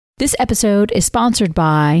This episode is sponsored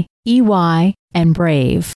by EY and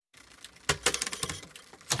Brave.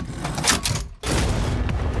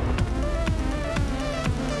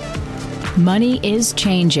 Money is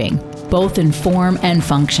changing, both in form and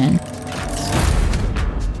function.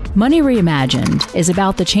 Money Reimagined is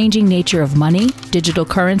about the changing nature of money, digital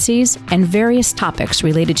currencies, and various topics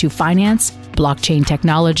related to finance, blockchain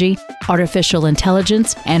technology, artificial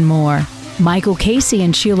intelligence, and more. Michael Casey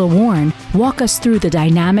and Sheila Warren walk us through the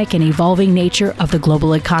dynamic and evolving nature of the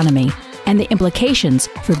global economy and the implications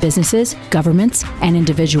for businesses, governments, and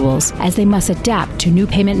individuals as they must adapt to new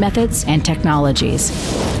payment methods and technologies.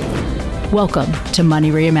 Welcome to Money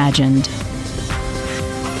Reimagined.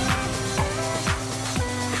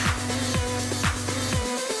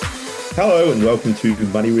 Hello and welcome to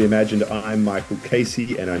Money Reimagined. I'm Michael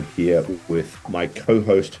Casey and I'm here with my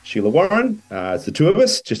co-host Sheila Warren. It's the two of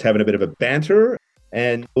us just having a bit of a banter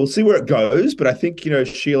and we'll see where it goes. But I think,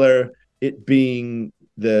 Sheila, it being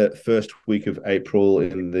the first week of April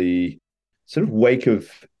in the sort of wake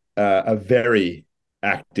of a very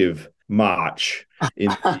active March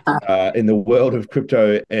in the world of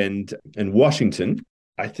crypto and Washington,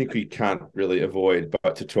 I think we can't really avoid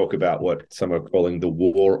but to talk about what some are calling the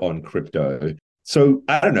war on crypto. So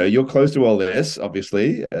I don't know, you're close to all this,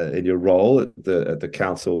 obviously, in your role at the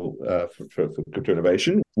Council for Crypto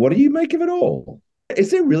Innovation. What do you make of it all?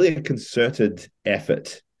 Is there really a concerted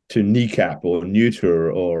effort to kneecap or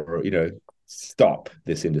neuter or, stop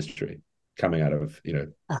this industry coming out of,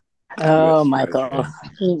 Oh, Michael,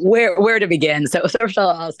 where to begin? So first of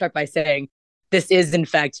all, I'll start by saying this is in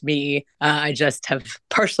fact me. I just have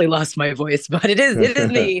partially lost my voice, but it is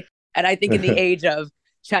me. And I think in the age of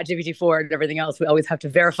ChatGPT-4 and everything else, we always have to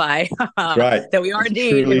verify that we are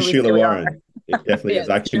indeed truly Sheila Warren. It definitely is.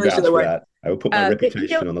 I can vouch for that. I will put my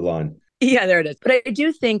reputation on the line. Yeah, there it is. But I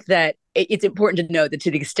do think that it's important to note that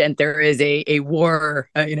to the extent there is a war,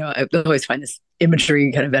 I always find this imagery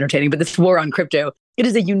kind of entertaining, but this war on crypto, it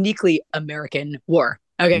is a uniquely American war.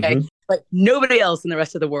 Okay. Mm-hmm. Like nobody else in the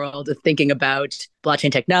rest of the world is thinking about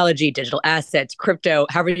blockchain technology, digital assets, crypto,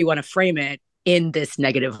 however you want to frame it, in this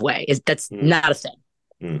negative way. That's not a thing.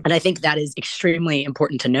 And I think that is extremely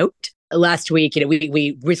important to note. Last week,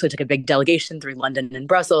 we recently took a big delegation through London and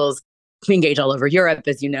Brussels. We engage all over Europe,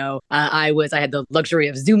 as you know. I had the luxury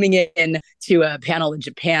of zooming in to a panel in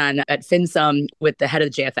Japan at FinSum with the head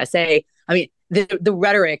of the JFSA. I mean, the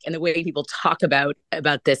rhetoric and the way people talk about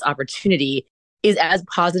this opportunity is as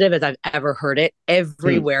positive as I've ever heard it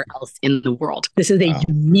everywhere else in the world. This is a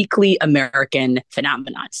uniquely American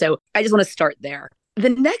phenomenon. So I just want to start there. The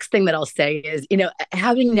next thing that I'll say is,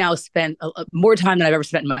 having now spent more time than I've ever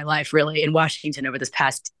spent in my life, really, in Washington over this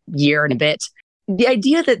past year and a bit, the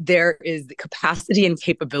idea that there is the capacity and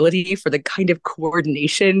capability for the kind of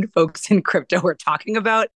coordination folks in crypto are talking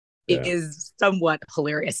about is somewhat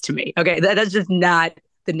hilarious to me. Okay, that's just not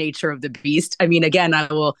the nature of the beast. I mean, again,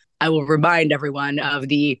 I will remind everyone of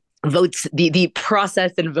the votes, the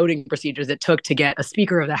process and voting procedures it took to get a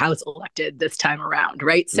Speaker of the House elected this time around,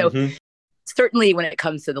 right? So certainly when it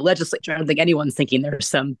comes to the legislature, I don't think anyone's thinking there's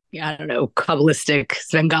some, Kabbalistic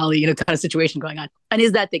Svengali, kind of situation going on. And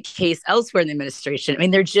is that the case elsewhere in the administration? I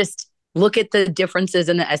mean, they're just, look at the differences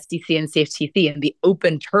in the SEC and CFTC and the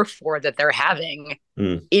open turf war that they're having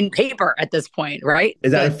in paper at this point, right?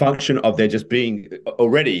 Is that a function of there just being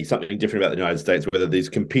already something different about the United States, whether these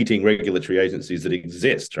competing regulatory agencies that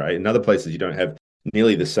exist, right? In other places, you don't have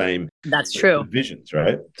nearly the same divisions,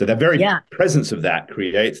 right? So the very presence of that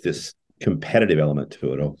creates this competitive element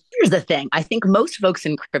to it all. Here's the thing. I think most folks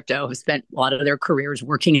in crypto have spent a lot of their careers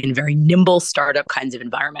working in very nimble startup kinds of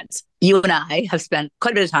environments. You and I have spent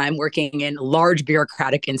quite a bit of time working in large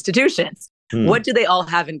bureaucratic institutions. What do they all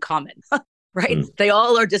have in common? Right? They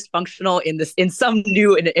all are dysfunctional in some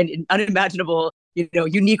new and unimaginable,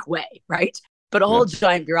 unique way, right? But all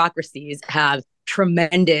giant bureaucracies have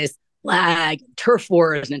tremendous lag, turf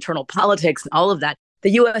wars, and internal politics, and all of that. The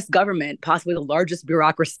U.S. government, possibly the largest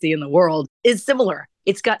bureaucracy in the world, is similar.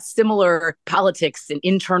 It's got similar politics and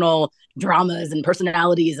internal dramas and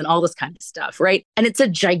personalities and all this kind of stuff, right? And it's a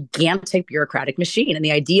gigantic bureaucratic machine. And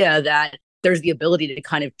the idea that there's the ability to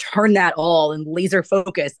kind of turn that all and laser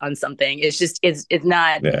focus on something is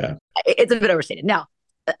not, it's a bit overstated. Now,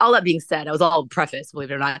 all that being said, I was all prefaced, believe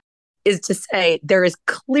it or not, is to say there is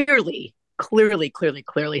clearly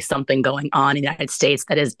something going on in the United States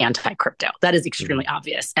that is anti-crypto. That is extremely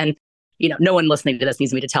obvious. And, no one listening to this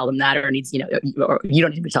needs me to tell them that or needs, or you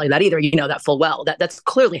don't need me to tell you that either. You know that full well. That's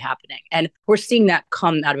clearly happening. And we're seeing that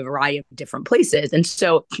come out of a variety of different places. And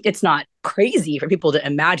so it's not crazy for people to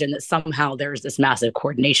imagine that somehow there's this massive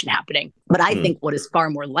coordination happening. But I think what is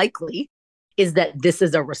far more likely is that this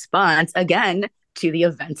is a response, again, to the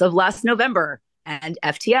events of last November and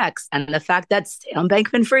FTX and the fact that Sam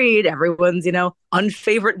Bankman-Fried, everyone's,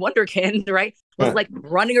 unfavorite wonderkind, right, was like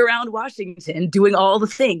running around Washington doing all the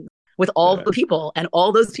things with all the people. And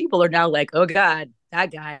all those people are now like, oh God,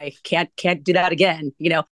 that guy can't do that again.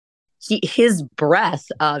 His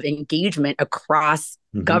breadth of engagement across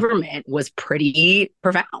government was pretty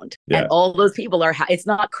profound. Yeah. And all those people it's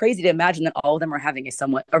not crazy to imagine that all of them are having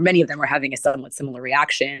many of them are having a somewhat similar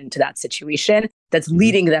reaction to that situation that's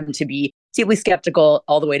leading them to be deeply skeptical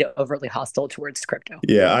all the way to overtly hostile towards crypto.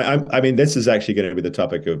 Yeah, I mean, this is actually going to be the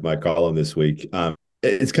topic of my column this week.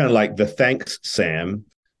 It's kind of like the thanks, Sam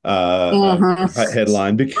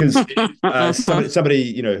headline, because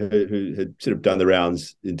somebody who had sort of done the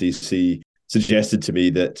rounds in DC suggested to me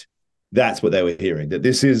that that's what they were hearing, that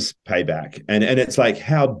this is payback. And it's like,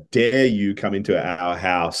 how dare you come into our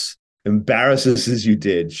house, embarrass us as you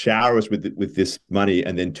did, shower us with this money,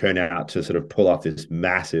 and then turn out to sort of pull off this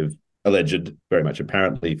massive alleged, very much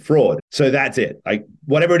apparently, fraud. So that's it. Like,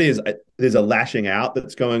 whatever it is, there's a lashing out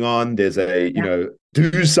that's going on. There's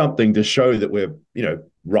do something to show that we're,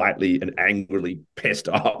 rightly and angrily pissed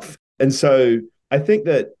off. And so I think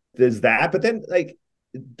that there's that, but then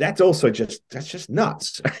that's also just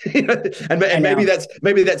nuts. And maybe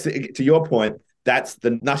that's to your point, that's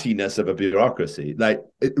the nuttiness of a bureaucracy. Like,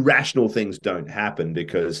 rational things don't happen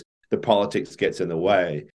because the politics gets in the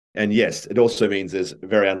way. And yes, it also means there's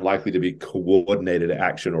very unlikely to be coordinated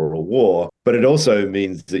action or a war, but it also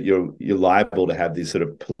means that you're liable to have these sort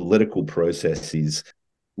of political processes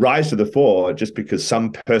rise to the fore just because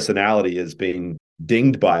some personality has been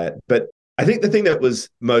dinged by it. But I think the thing that was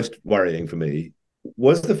most worrying for me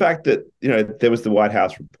was the fact that, there was the White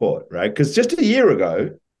House report, right? Because just a year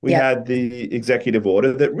ago, we had the executive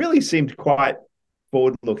order that really seemed quite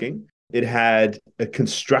forward-looking. It had a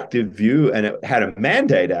constructive view, and it had a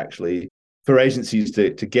mandate, actually, for agencies to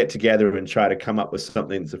get together and try to come up with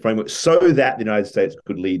something that's a framework so that the United States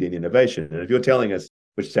could lead in innovation. And if you're telling us,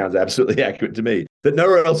 which sounds absolutely accurate to me, that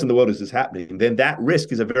nowhere else in the world is this happening, then that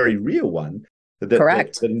risk is a very real one.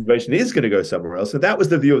 Correct. That innovation is going to go somewhere else. So that was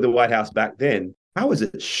the view of the White House back then. How has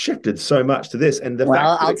it shifted so much to this? And the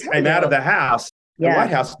fact that it came out of the House, the White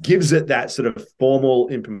House gives it that sort of formal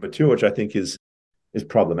imprimatur, which I think is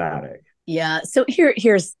problematic. Yeah. So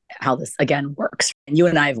here's how this, again, works. And you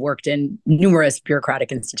and I have worked in numerous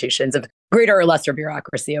bureaucratic institutions of greater or lesser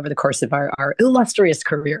bureaucracy over the course of our illustrious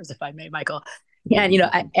careers, if I may, Michael. And,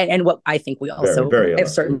 and what I think we also very have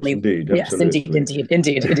certainly, indeed, yes,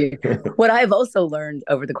 indeed. What I've also learned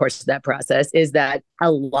over the course of that process is that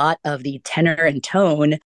a lot of the tenor and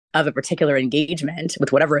tone of a particular engagement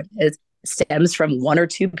with whatever it is stems from one or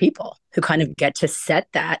two people who kind of get to set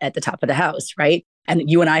that at the top of the house, right? And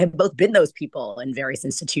you and I have both been those people in various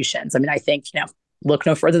institutions. I mean, I think, look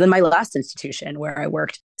no further than my last institution where I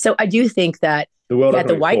worked. So I do think that the World at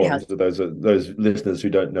the White House. Those listeners who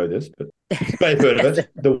don't know this, but may have heard of it.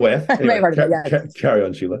 The WEF. Anyway, carry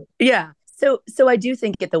on, Sheila. Yeah. So I do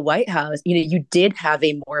think at the White House, you did have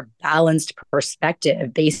a more balanced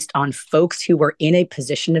perspective based on folks who were in a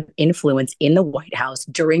position of influence in the White House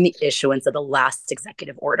during the issuance of the last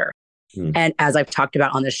executive order. And as I've talked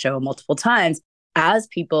about on the show multiple times, as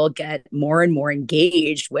people get more and more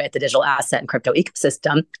engaged with the digital asset and crypto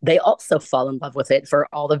ecosystem, they also fall in love with it for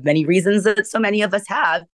all the many reasons that so many of us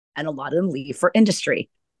have. And a lot of them leave for industry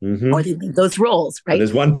or they leave those roles, right? And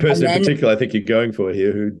there's one person in particular I think you're going for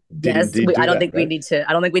here who didn't I don't think we need to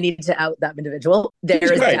out that individual.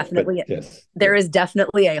 There is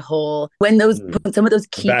definitely a hole when some of those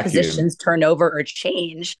key positions turn over or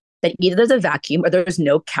change, that either there's a vacuum or there's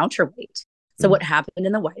no counterweight. So what happened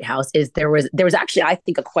in the White House is there was actually, I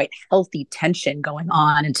think, a quite healthy tension going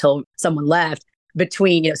on until someone left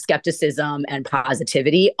between, skepticism and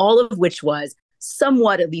positivity, all of which was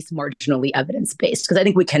somewhat at least marginally evidence-based. Because I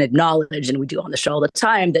think we can acknowledge, and we do on the show all the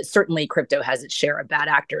time, that certainly crypto has its share of bad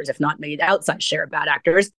actors, if not maybe outside share of bad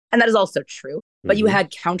actors. And that is also true. But you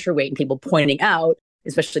had counterweight and people pointing out,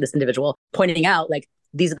 especially this individual, pointing out like,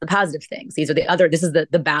 these are the positive things. These are this is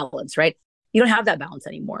the balance, right? You don't have that balance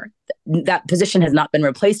anymore. That position has not been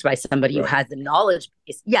replaced by somebody who has the knowledge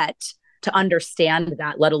base yet to understand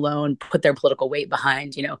that, let alone put their political weight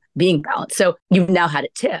behind, being balanced. So you've now had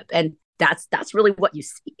it tip. And that's really what you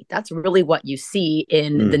see. That's really what you see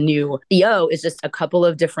in the new EO, is just a couple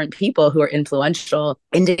of different people who are influential,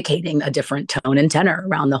 indicating a different tone and tenor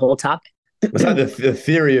around the whole topic. It's like the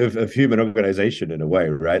theory of human organization in a way,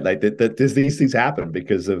 right? Like that these things happen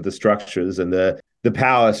because of the structures and the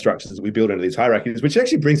power structures that we build into these hierarchies, which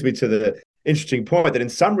actually brings me to the interesting point that in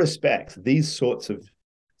some respects, these sorts of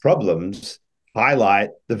problems highlight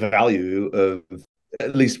the value of,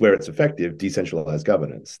 at least where it's effective, decentralized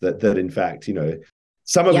governance. That in fact,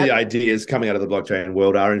 some of the ideas coming out of the blockchain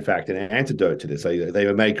world are in fact an antidote to this.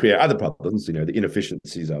 They may create other problems, the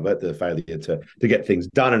inefficiencies of it, the failure to get things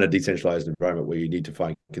done in a decentralized environment where you need to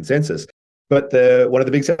find consensus. But one of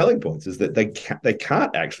the big selling points is that they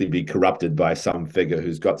can't actually be corrupted by some figure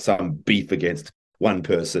who's got some beef against one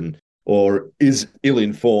person or is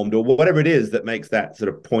ill-informed or whatever it is that makes that sort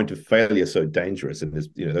of point of failure so dangerous. And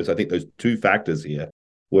there's, I think those two factors here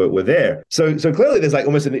were there. So clearly there's like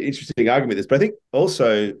almost an interesting argument this, but I think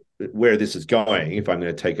also where this is going, if I'm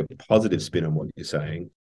going to take a positive spin on what you're saying,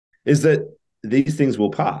 is that these things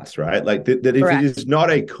will pass, right? Like that if it is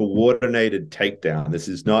not a coordinated takedown, this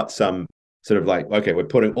is not some sort of like, okay, we're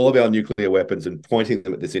putting all of our nuclear weapons and pointing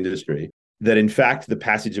them at this industry, that in fact the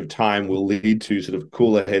passage of time will lead to sort of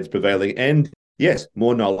cooler heads prevailing and yes,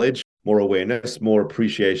 more knowledge, more awareness, more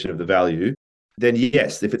appreciation of the value, then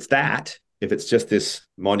yes, if it's just this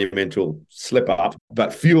monumental slip up,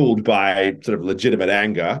 but fueled by sort of legitimate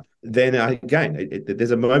anger, then again, there's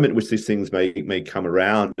a moment in which these things may come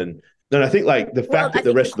around. And I think like the fact that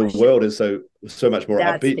the rest of the world is so much more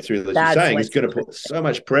upbeat through this you're saying is going to put so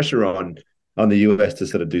much pressure on the US to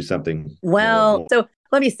sort of do something. Well, so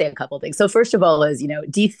let me say a couple of things. So first of all is,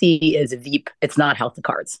 DC is Veep. It's not House of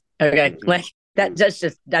Cards. Okay. Like that's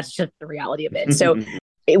just the reality of it. So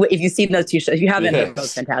if you've seen those two shows, if you haven't, they're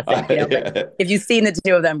both fantastic. But if you've seen the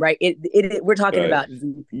two of them, right? We're talking about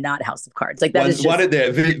Veep, not House of Cards. Like that is just one of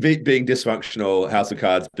there. Veep being dysfunctional, House of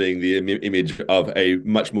Cards being the image of a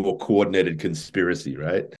much more coordinated conspiracy,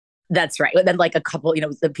 right? That's right. And then like a couple,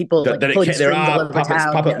 the people there are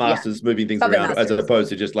puppet masters moving things around as opposed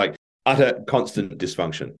to just like utter constant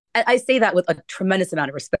dysfunction. I say that with a tremendous amount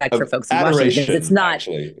of respect for folks in Washington. It's not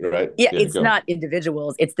actually, right? It's not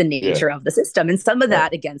individuals. It's the nature of the system. And some of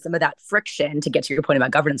that, again, some of that friction, to get to your point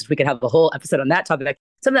about governance, we could have a whole episode on that topic.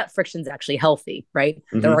 Some of that friction is actually healthy, right?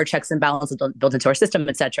 Mm-hmm. There are checks and balances built into our system,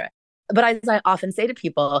 et cetera. But as I often say to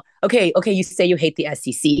people, okay, you say you hate the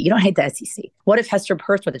SEC. You don't hate the SEC. What if Hester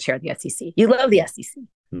Peirce were the chair of the SEC? You love the SEC,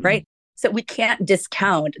 right? So we can't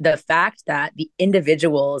discount the fact that the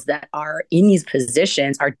individuals that are in these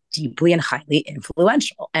positions are deeply and highly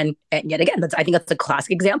influential. And yet again, I think that's a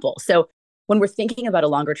classic example. So when we're thinking about a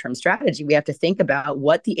longer term strategy, we have to think about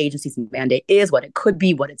what the agency's mandate is, what it could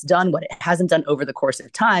be, what it's done, what it hasn't done over the course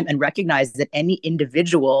of time, and recognize that any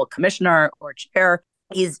individual commissioner or chair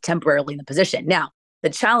is temporarily in the position. Now, the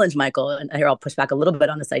challenge, Michael, and here I'll push back a little bit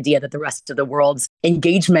on this idea that the rest of the world's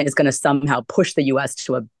engagement is going to somehow push the U.S.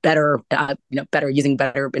 to a better, using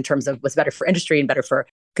better in terms of what's better for industry and better for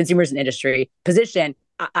consumers and industry position.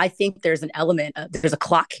 I think there's an element of, there's a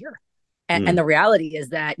clock here. And the reality is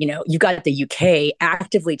that, you've got the UK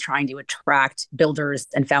actively trying to attract builders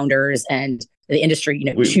and founders and the industry,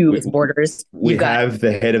 to its borders. We have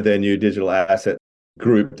the head of their new digital asset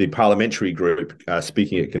group, the parliamentary group,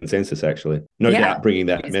 speaking at Consensus, actually. No doubt bringing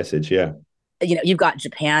that message, You've got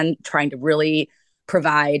Japan trying to really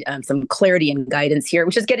provide some clarity and guidance here,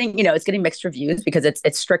 which is getting, it's getting mixed reviews because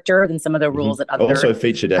it's stricter than some of the rules that other also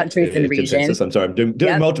featured countries and regions. I'm sorry, I'm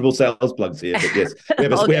doing multiple sales plugs here, but yes,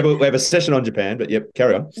 we have a session on Japan, but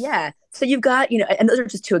carry on. Yeah. So you've got, and those are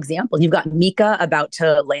just two examples. You've got MiCA about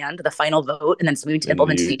to land the final vote and then moving to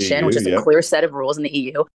implementation, which is a clear set of rules in the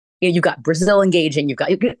EU. You've got Brazil engaging. You've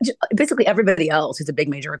got basically everybody else who's a big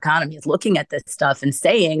major economy is looking at this stuff and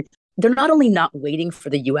saying they're not only not waiting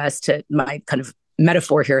for the U.S. to, my kind of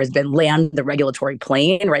metaphor here has been land the regulatory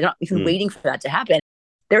plane, right? They're not even waiting for that to happen.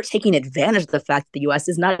 They're taking advantage of the fact that the U.S.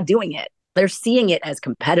 is not doing it. They're seeing it as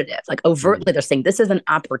competitive. Like overtly, they're saying this is an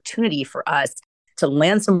opportunity for us to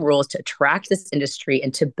land some rules, to attract this industry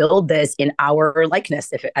and to build this in our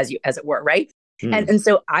likeness, as it were, right? And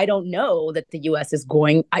so I don't know that the U.S. is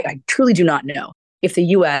going, I truly do not know if the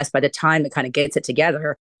U.S., by the time it kind of gets it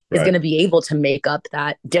together, is going to be able to make up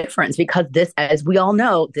that difference, because this, as we all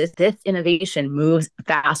know, this innovation moves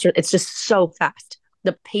faster. It's just so fast.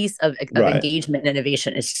 The pace of engagement and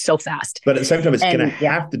innovation is so fast. But at the same time, it's going to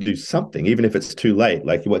have to do something, even if it's too late.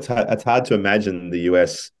 Like it's hard to imagine the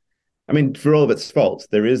U.S., I mean, for all of its faults,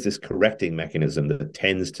 there is this correcting mechanism that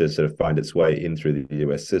tends to sort of find its way in through the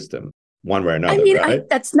U.S. system. One way or another, right?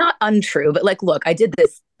 That's not untrue. But look, I did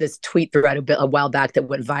this tweet thread a while back that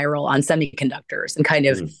went viral on semiconductors and kind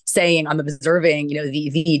of saying I'm observing,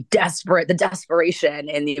 the desperation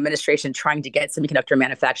in the administration trying to get semiconductor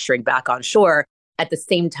manufacturing back onshore at the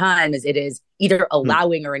same time as it is either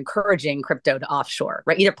allowing or encouraging crypto to offshore,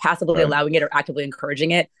 right? Either passively allowing it or actively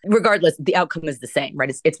encouraging it. Regardless, the outcome is the same,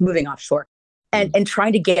 right? It's moving offshore. And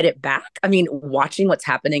trying to get it back. I mean, watching what's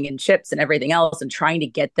happening in chips and everything else and trying to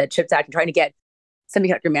get the CHIPS Act and trying to get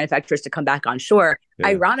semiconductor manufacturers to come back on shore. Yeah.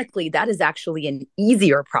 Ironically, that is actually an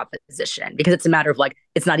easier proposition because it's a matter of like,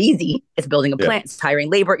 it's not easy. It's building a plant, it's hiring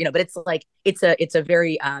labor, but it's like, it's a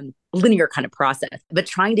very linear kind of process. But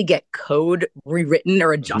trying to get code rewritten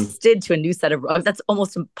or adjusted to a new set of rules, that's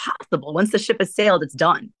almost impossible. Once the ship has sailed, it's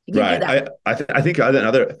done. You can do that. I think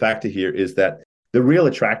another factor here is that the real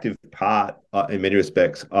attractive part in many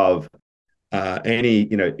respects of any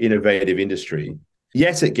innovative industry,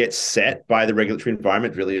 yes, it gets set by the regulatory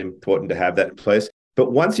environment, really important to have that in place.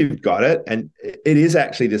 But once you've got it, and it is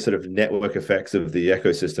actually the sort of network effects of the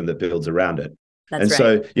ecosystem that builds around it.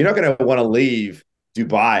 So you're not going to want to leave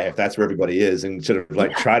Dubai if that's where everybody is and sort of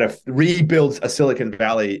like try to rebuild a Silicon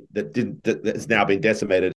Valley that has now been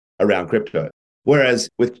decimated around crypto. Whereas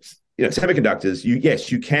with semiconductors,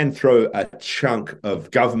 you can throw a chunk of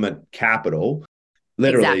government capital,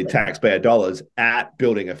 literally taxpayer dollars, at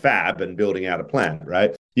building a fab and building out a plant,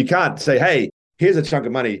 right? You can't say, hey, here's a chunk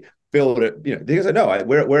of money, build it. Because I know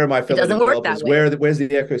where are my fellow developers? Where's the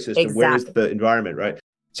ecosystem? Where is the environment, right?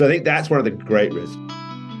 So I think that's one of the great risks.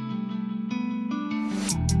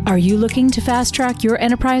 Are you looking to fast-track your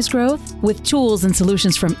enterprise growth? With tools and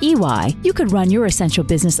solutions from EY, you could run your essential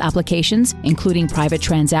business applications, including private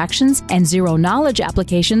transactions and zero-knowledge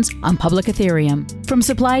applications on public Ethereum. From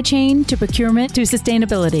supply chain to procurement to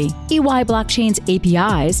sustainability, EY Blockchain's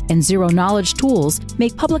APIs and zero-knowledge tools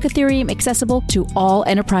make public Ethereum accessible to all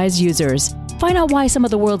enterprise users. Find out why some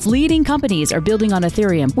of the world's leading companies are building on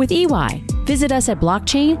Ethereum with EY. Visit us at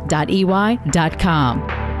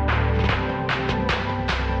blockchain.ey.com.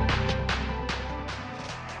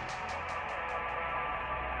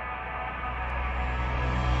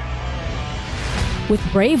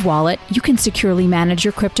 With Brave Wallet, you can securely manage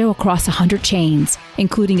your crypto across 100 chains,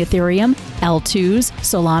 including Ethereum, L2s,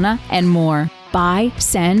 Solana, and more. Buy,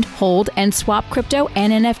 send, hold, and swap crypto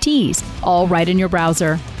and NFTs, all right in your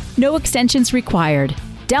browser. No extensions required.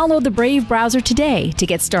 Download the Brave browser today to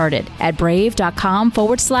get started at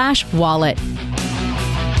brave.com/wallet.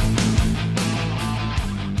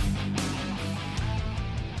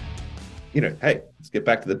 Hey, let's get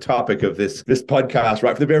back to the topic of this podcast,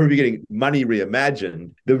 right? From the very beginning, money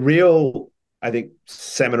reimagined. The real, I think,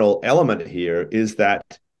 seminal element here is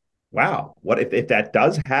that, wow, what if that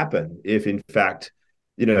does happen? If in fact,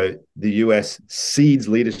 the US cedes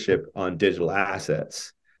leadership on digital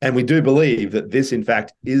assets, and we do believe that this, in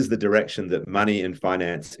fact, is the direction that money and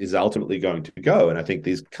finance is ultimately going to go. And I think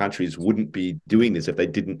these countries wouldn't be doing this if they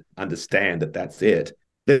didn't understand that that's it.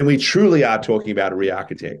 Then we truly are talking about a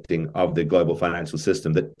re-architecting of the global financial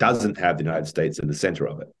system that doesn't have the United States in the center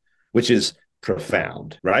of it, which is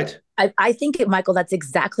profound, right? I think, Michael, that's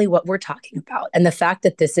exactly what we're talking about. And the fact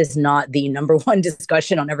that this is not the number one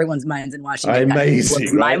discussion on everyone's minds in Washington.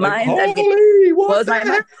 Amazing, right? My mind. Blows my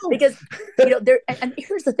mind. Because, and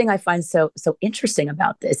here's the thing I find so interesting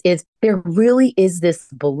about this is there really is this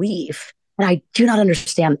belief, and I do not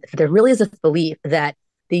understand, there really is this belief that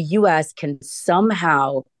the US can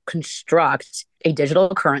somehow construct a digital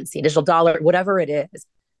currency, digital dollar, whatever it is,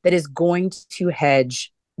 that is going to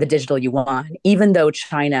hedge the digital yuan, even though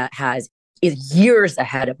China is years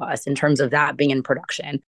ahead of us in terms of that being in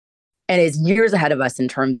production, and is years ahead of us in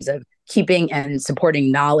terms of keeping and supporting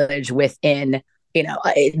knowledge within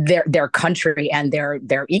their country and their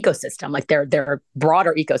ecosystem, like their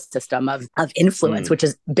broader ecosystem of influence, which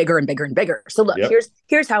is bigger and bigger and bigger. So look,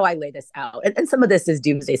 here's how I lay this out. And some of this is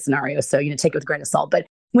doomsday scenario, so take it with a grain of salt. But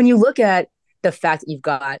when you look at the fact that you've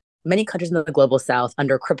got many countries in the global south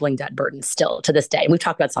under crippling debt burdens still to this day, and we've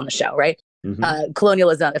talked about this on the show, right?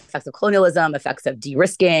 Colonialism, effects of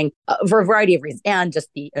de-risking, for a variety of reasons, and just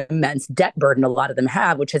the immense debt burden a lot of them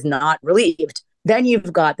have, which has not relieved. Then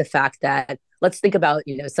you've got the fact that, let's think about,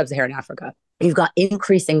 sub-Saharan Africa. You've got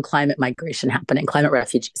increasing climate migration happening, climate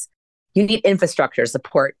refugees. You need infrastructure to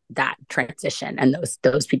support that transition and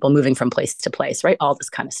those people moving from place to place, right? All this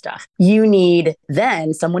kind of stuff. You need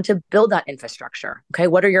then someone to build that infrastructure. Okay,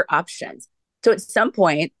 what are your options? So at some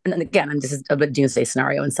point, and again, this is a bit doomsday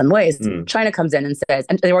scenario in some ways, China comes in and says,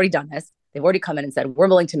 and they've already done this, they've already come in and said, we're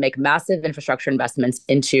willing to make massive infrastructure investments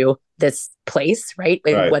into this place, right?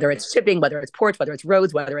 Whether it's shipping, whether it's ports, whether it's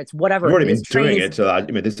roads, whether it's whatever. We've already been doing it. So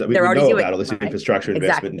we know about all this infrastructure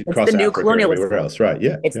investment across Africa and everywhere else, right?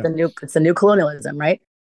 Yeah. It's the new colonialism, right?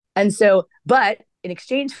 And so, but in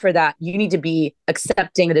exchange for that, you need to be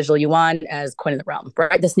accepting the digital yuan as coin of the realm,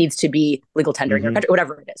 right? This needs to be legal tender in your country,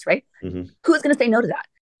 whatever it is, right? Who's going to say no to that?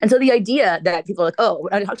 And so the idea that people are like, oh,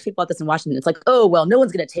 I talk to people about this in Washington, it's like, oh, well, no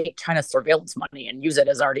one's going to take China's surveillance money and use it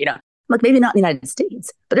as already, I'm like, maybe not in the United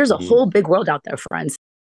States, but there's a whole big world out there, friends.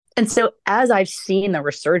 And so as I've seen the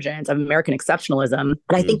resurgence of American exceptionalism, and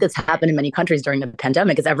I think that's happened in many countries during the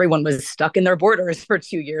pandemic, is everyone was stuck in their borders for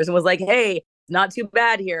 2 years and was like, hey, not too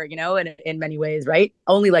bad here, and in many ways, right?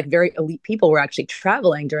 Only like very elite people were actually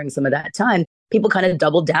traveling during some of that time. People kind of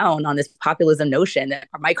doubled down on this populism notion that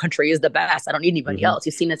my country is the best. I don't need anybody else.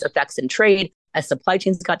 You've seen its effects in trade. As supply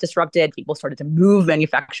chains got disrupted, people started to move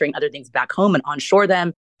manufacturing, other things back home and onshore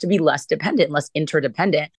them to be less dependent, less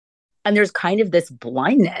interdependent. And there's kind of this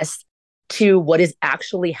blindness to what is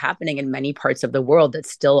actually happening in many parts of the world that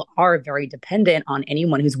still are very dependent on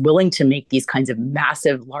anyone who's willing to make these kinds of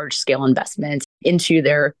massive, large-scale investments into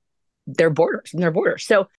their borders.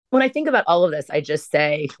 So when I think about all of this, I just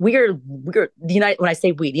say we're the United. When I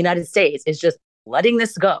say we, the United States is just letting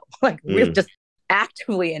this go. Like we're just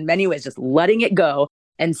actively, in many ways, just letting it go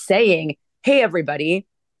and saying, "Hey, everybody,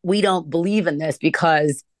 we don't believe in this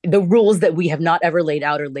because the rules that we have not ever laid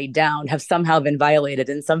out or laid down have somehow been violated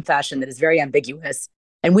in some fashion that is very ambiguous.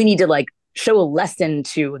 And we need to like show a lesson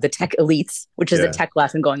to the tech elites, which is a tech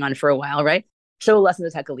lesson going on for a while, right? Show a lesson to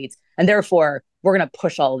the tech elites. And therefore, we're going to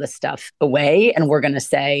push all of this stuff away. And we're going to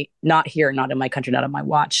say, not here, not in my country, not on my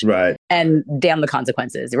watch. Right. And damn the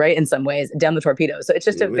consequences, right? In some ways, damn the torpedoes. So it's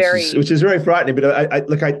just which is very frightening. But I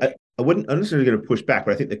wouldn't, I'm necessarily going to push back,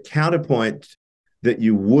 but I think the counterpoint that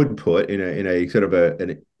you would put in a sort of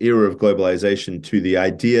an era of globalization to the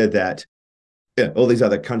idea that all these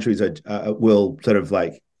other countries will sort of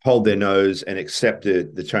like hold their nose and accept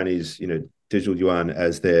the Chinese, digital yuan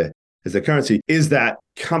as their currency, is that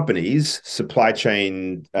companies, supply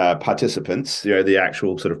chain participants, the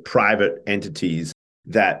actual sort of private entities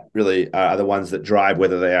that really are the ones that drive,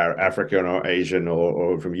 whether they are African or Asian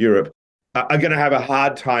or from Europe, are going to have a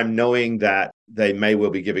hard time knowing that they may well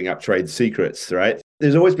be giving up trade secrets, right?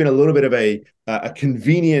 There's always been a little bit of a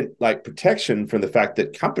convenient like protection from the fact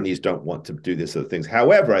that companies don't want to do this sort of things.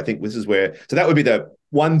 However, I think this is where, so that would be the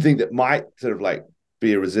one thing that might sort of like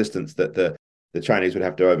be a resistance that the Chinese would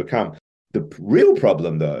have to overcome. The real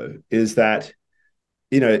problem, though, is that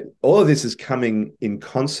all of this is coming in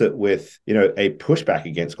concert with, a pushback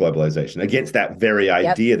against globalization, against that very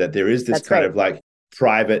idea that there is this kind of like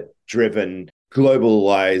private-driven,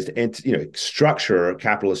 globalized, structure,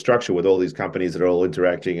 capitalist structure with all these companies that are all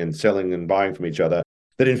interacting and selling and buying from each other,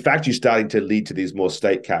 that in fact you're starting to lead to these more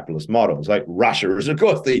state capitalist models. Like Russia is, of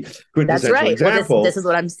course, the quintessential example. Well, this is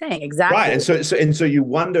what I'm saying. Exactly. Right. And so you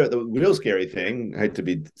wonder, the real scary thing, I hate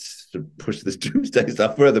to push this doomsday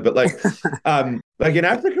stuff further, but like in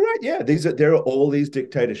Africa, right? Yeah, there are all these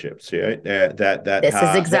dictatorships,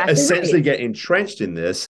 that essentially get entrenched in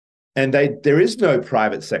this. And there is no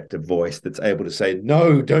private sector voice that's able to say,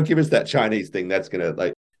 no, don't give us that Chinese thing. That's going to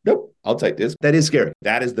like, nope, I'll take this. That is scary.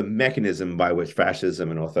 That is the mechanism by which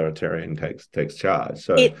fascism and authoritarian takes charge.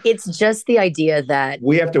 So it's just the idea that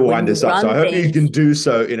we have to wind this up. So I hope you can do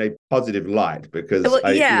so in a positive light, because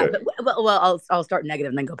I'll start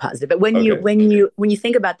negative and then go positive. But when you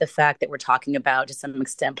think about the fact that we're talking about, to some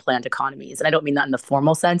extent, planned economies, and I don't mean that in the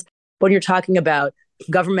formal sense, but when you're talking about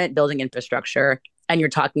government building infrastructure, and you're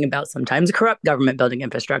talking about sometimes corrupt government building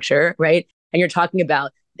infrastructure, right? And you're talking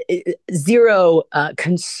about zero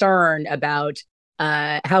concern about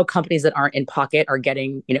how companies that aren't in pocket are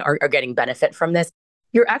getting benefit from this.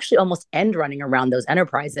 You're actually almost end running around those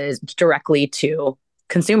enterprises directly to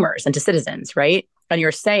consumers and to citizens, right? And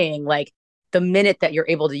you're saying like the minute that you're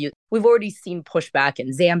able to use, we've already seen pushback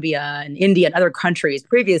in Zambia and India and other countries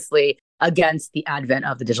previously against the advent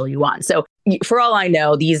of the digital yuan. So for all I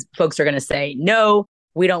know, these folks are going to say, no,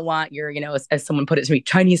 we don't want your, as someone put it to me,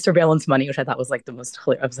 Chinese surveillance money, which I thought was like the most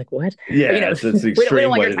hilarious. I was like, what? Yeah, it's an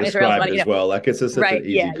extreme way to describe it as well. Like it's such an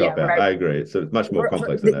easy cop out. Right. I agree. So it's much more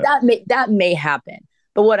complex than that. That may happen.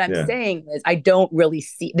 But what I'm saying is I don't really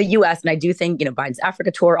see the U.S. And I do think, Biden's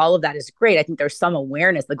Africa tour, all of that is great. I think there's some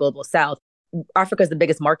awareness, the global South. Africa is the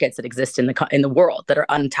biggest markets that exist in the world, that are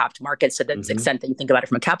untapped markets to the extent that you think about it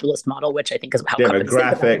from a capitalist model, which I think is how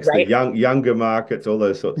demographics, right? The younger markets, all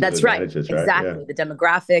those sorts of advantages, right? Exactly. The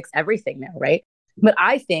demographics, everything now, right? But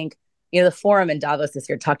I think, the forum in Davos this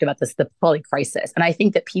year talked about the poly crisis. And I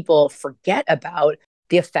think that people forget about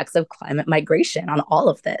the effects of climate migration on all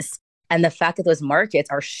of this. And the fact that those markets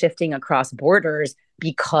are shifting across borders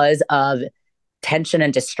because of tension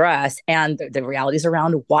and distress, and the realities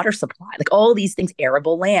around water supply, like all these things,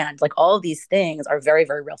 arable land, like all of these things are very,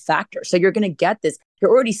 very real factors. So you're going to get this, you're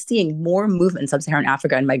already seeing more movement in sub-Saharan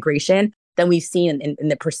Africa and migration than we've seen in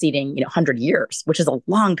the preceding 100 years, which is a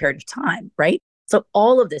long period of time, right? So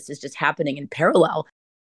all of this is just happening in parallel.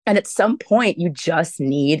 And at some point, you just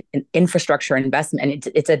need an infrastructure investment,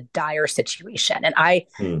 and it's a dire situation.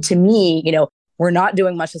 And to me, We're not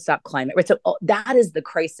doing much to stop climate. Right? So that is the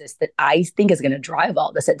crisis that I think is going to drive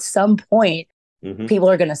all this. At some point, people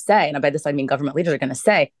are going to say, and by this I mean government leaders are going to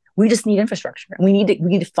say, we just need infrastructure, and we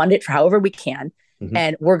need to fund it for however we can,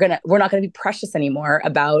 and we're not going to be precious anymore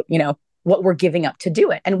about what we're giving up to do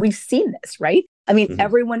it. And we've seen this, right? I mean,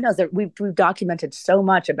 everyone knows that we've documented so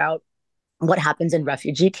much about what happens in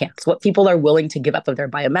refugee camps, what people are willing to give up of their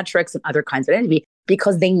biometrics and other kinds of identity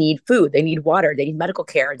because they need food, they need water, they need medical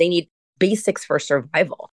care, they need basics for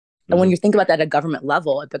survival. And when you think about that at a government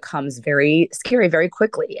level, it becomes very scary very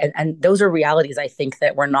quickly. And those are realities, I think,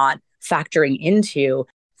 that we're not factoring into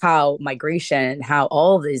how migration, how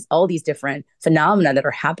all these different phenomena that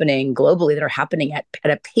are happening globally, that are happening at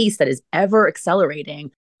a pace that is ever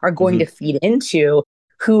accelerating, are going to feed into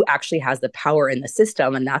who actually has the power in the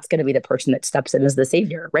system. And that's going to be the person that steps in as the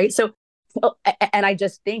savior, right? So, and I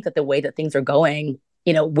just think that the way that things are going,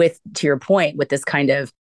 to your point, with this kind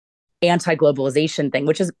of anti-globalization thing,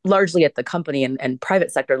 which is largely at the company and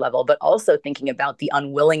private sector level, but also thinking about the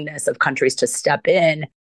unwillingness of countries to step in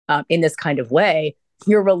this kind of way,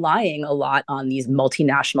 you're relying a lot on these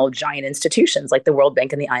multinational giant institutions like the World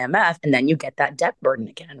Bank and the IMF, and then you get that debt burden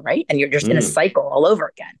again, right? And you're just in a cycle all over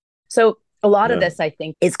again. So a lot of this, I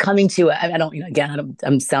think, is coming to,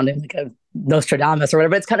 I'm sounding like a Nostradamus or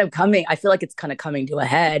whatever, but it's kind of coming, I feel like it's kind of coming to a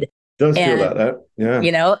head. Does feel like that,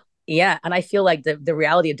 yeah. Yeah. And I feel like the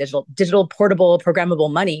reality of digital portable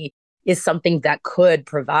programmable money is something that could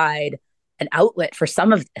provide an outlet for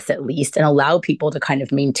some of this, at least, and allow people to kind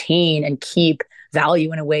of maintain and keep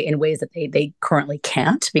value in ways that they currently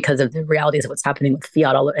can't because of the realities of what's happening with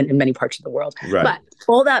fiat in many parts of the world. Right. But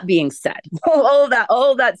all that being said, all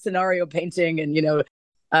that scenario painting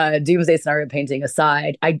and doomsday scenario painting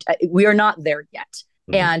aside, we are not there yet.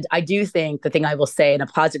 And I do think the thing I will say in a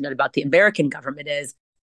positive note about the American government is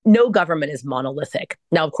no government is monolithic.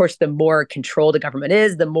 Now, of course, the more controlled a government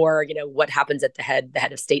is, the more, what happens at the head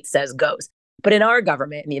of state says goes. But in our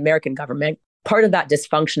government, in the American government, part of that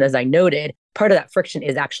dysfunction, as I noted, part of that friction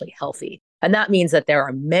is actually healthy. And that means that there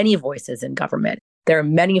are many voices in government. There are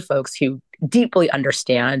many folks who deeply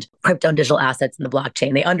understand crypto and digital assets and the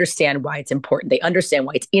blockchain. They understand why it's important. They understand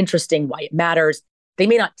why it's interesting, why it matters. They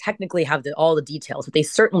may not technically have all the details, but they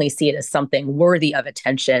certainly see it as something worthy of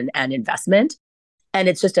attention and investment. And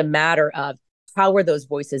it's just a matter of how are those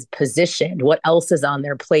voices positioned? What else is on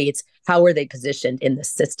their plates? How are they positioned in the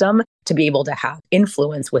system to be able to have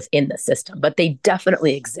influence within the system? But they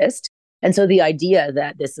definitely exist. And so the idea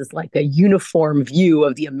that this is like a uniform view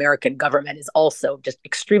of the American government is also just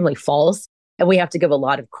extremely false. And we have to give a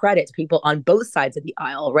lot of credit to people on both sides of the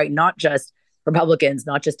aisle, right? Not just Republicans,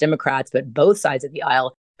 not just Democrats, but both sides of the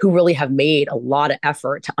aisle who really have made a lot of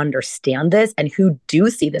effort to understand this and who do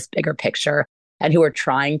see this bigger picture and who are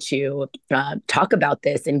trying to talk about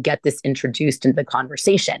this and get this introduced into the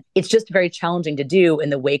conversation. It's just very challenging to do in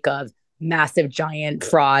the wake of massive, giant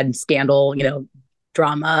fraud, scandal,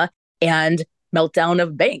 drama, and meltdown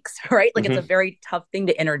of banks, right? Like it's a very tough thing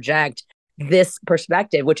to interject this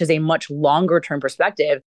perspective, which is a much longer term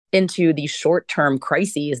perspective, into the short term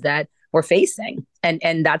crises that we're facing.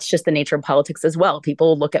 And that's just the nature of politics as well.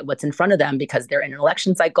 People look at what's in front of them because they're in an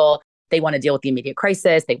election cycle. They want to deal with the immediate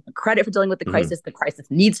crisis. They want credit for dealing with the crisis. The crisis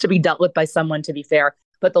needs to be dealt with by someone, to be fair.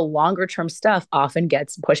 But the longer term stuff often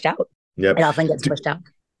gets pushed out. Yep. It often gets pushed out.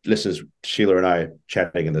 Listeners, Sheila and I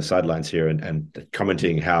chatting in the sidelines here and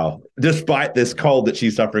commenting how, despite this cold that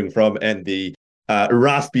she's suffering from and the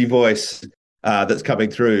raspy voice that's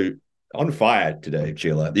coming through, on fire today,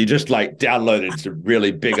 Sheila. You just downloaded some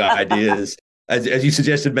really big ideas. As you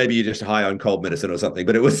suggested, maybe you're just high on cold medicine or something,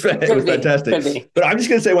 but it was fantastic. But I'm just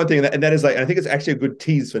going to say one thing, and that is I think it's actually a good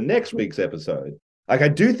tease for next week's episode. I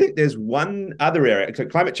do think there's one other area. So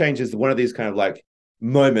climate change is one of these kind of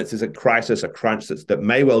moments, is a crisis, a crunch that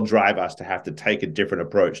may well drive us to have to take a different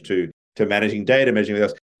approach to managing data, managing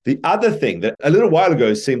else. The other thing that a little while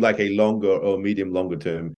ago seemed like a longer or longer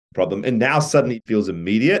term problem, and now suddenly feels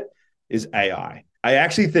immediate, is AI. I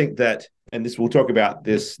actually think that, and we'll talk about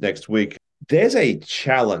this next week, there's a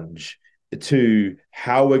challenge to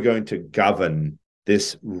how we're going to govern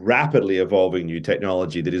this rapidly evolving new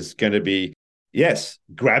technology that is going to be, yes,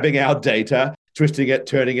 grabbing our data, twisting it,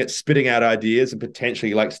 turning it, spitting out ideas, and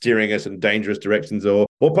potentially steering us in dangerous directions or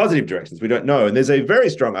positive directions. We don't know. And there's a very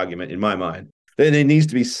strong argument in my mind that there needs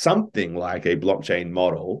to be something like a blockchain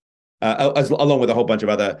model, along with a whole bunch of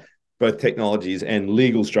other both technologies and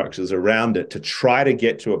legal structures around it, to try to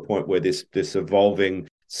get to a point where this evolving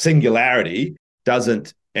singularity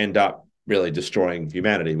doesn't end up really destroying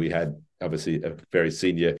humanity. We had obviously a very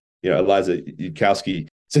senior, Eliza Yudkowsky,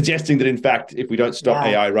 suggesting that in fact, if we don't stop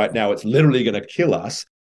AI right now, it's literally going to kill us.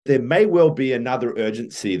 there may well be another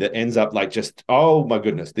urgency that ends up like just, oh my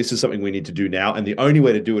goodness, this is something we need to do now. And the only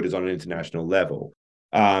way to do it is on an international level.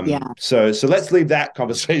 So let's leave that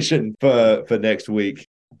conversation for next week.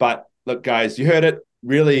 But look, guys, you heard it.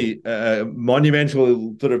 Really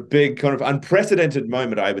monumental, sort of big, kind of unprecedented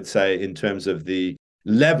moment, I would say, in terms of the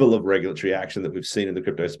level of regulatory action that we've seen in the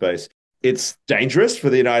crypto space. It's dangerous for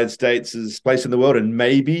the United States' place in the world, and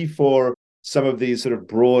maybe for some of these sort of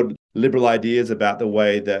broad liberal ideas about the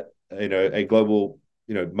way that a global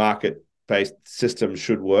market-based system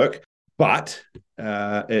should work. But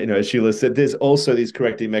as Sheila said, there's also these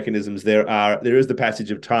correcting mechanisms. There is the passage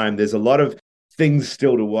of time. There's a lot of things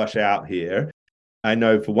still to wash out here. I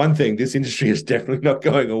know for one thing, this industry is definitely not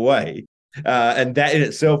going away. And that in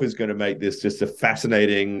itself is going to make this just a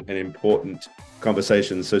fascinating and important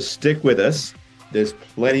conversation. So stick with us. There's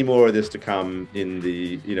plenty more of this to come in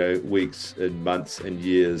the weeks and months and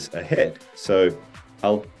years ahead. So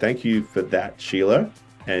I'll thank you for that, Sheila.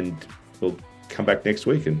 And we'll come back next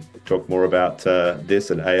week and talk more about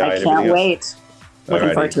this and AI and everything else. I can't wait.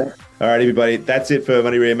 Looking forward to it. All right, everybody. That's it for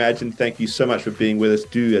Money Reimagined. Thank you so much for being with us.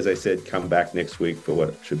 Do, as I said, come back next week for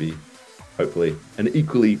what should be, hopefully, an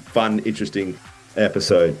equally fun, interesting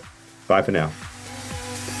episode. Bye for now.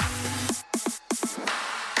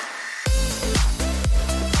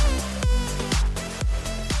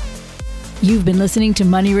 You've been listening to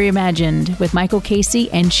Money Reimagined with Michael Casey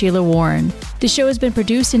and Sheila Warren. The show has been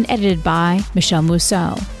produced and edited by Michelle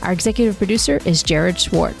Musso. Our executive producer is Jared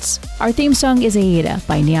Schwartz. Our theme song is Aida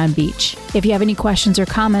by Neon Beach. If you have any questions or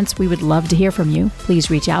comments, we would love to hear from you. Please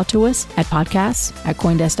reach out to us at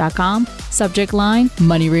podcasts@coindesk.com, subject line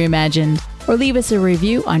Money Reimagined, or leave us a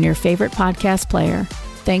review on your favorite podcast player.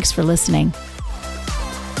 Thanks for listening.